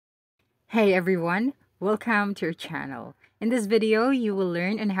Hey everyone, welcome to our channel. In this video, you will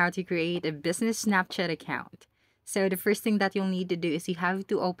learn on how to create a business Snapchat account. So the first thing that you'll need to do is you have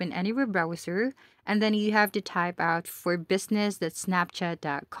to open any web browser and then you have to type out for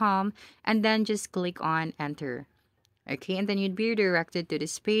business.snapchat.com and then just click on enter. Okay, and then you'd be redirected to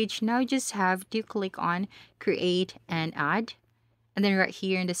this page. Now you just have to click on create and add. And then right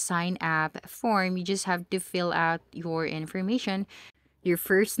here in the sign up form, you just have to fill out your information, your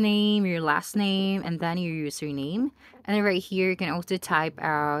first name, your last name, and then your username. And then right here, you can also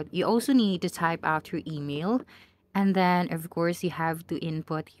you also need to type out your email. And then, of course, you have to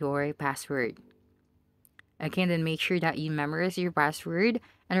input your password. Okay, and then make sure that you memorize your password.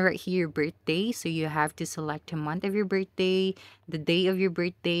 And right here, your birthday. So you have to select the month of your birthday, the day of your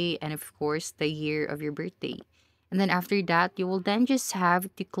birthday, and of course, the year of your birthday. And then after that, you will then just have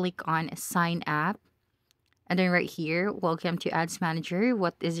to click on sign up, and then right here, welcome to Ads Manager.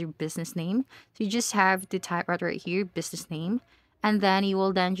 What is your business name? So you just have to type out right here, business name. And then you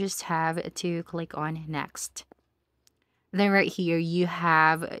will then just have to click on next. Then right here, you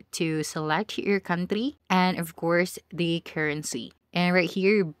have to select your country and of course the currency. And right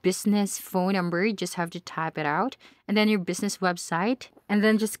here, your business phone number, you just have to type it out. And then your business website. And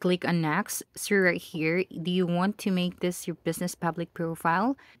then just click on next. So right here, do you want to make this your business public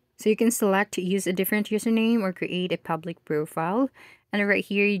profile? So you can select to use a different username or create a public profile. And right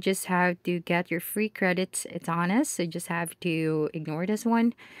here, you just have to get your free credits. It's honest, so you just have to ignore this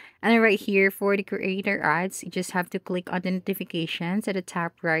one. And then right here for the creator ads, you just have to click on the notifications at the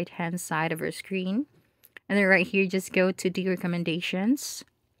top right hand side of your screen. And then right here, just go to the recommendations.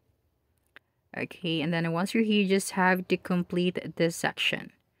 Okay, and then once you're here, you just have to complete this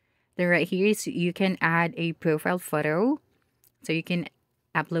section. Then right here, so you can add a profile photo. So you can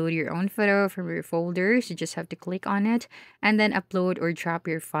upload your own photo from your folders. You just have to click on it and then upload or drop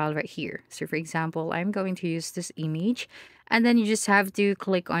your file right here. So for example, I'm going to use this image and then you just have to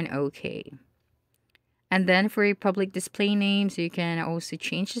click on OK. And then for a public display name, so you can also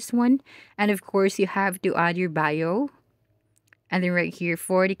change this one. And of course, you have to add your bio. And then right here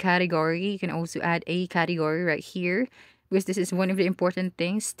for the category, you can also add a category right here because this is one of the important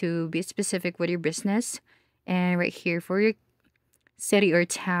things to be specific with your business. And right here for your city or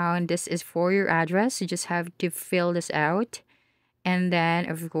town, this is for your address. You just have to fill this out. And then,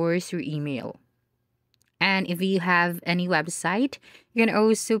 of course, your email. And if you have any website, you can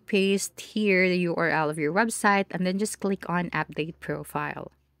also paste here the URL of your website and then just click on update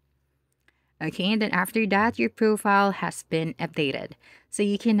profile. Okay, and then after that, your profile has been updated. So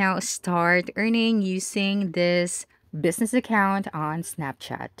you can now start earning using this business account on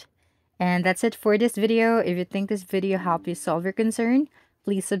Snapchat. And that's it for this video. If you think this video helped you solve your concern,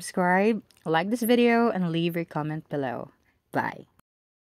 please subscribe, like this video, and leave your comment below. Bye.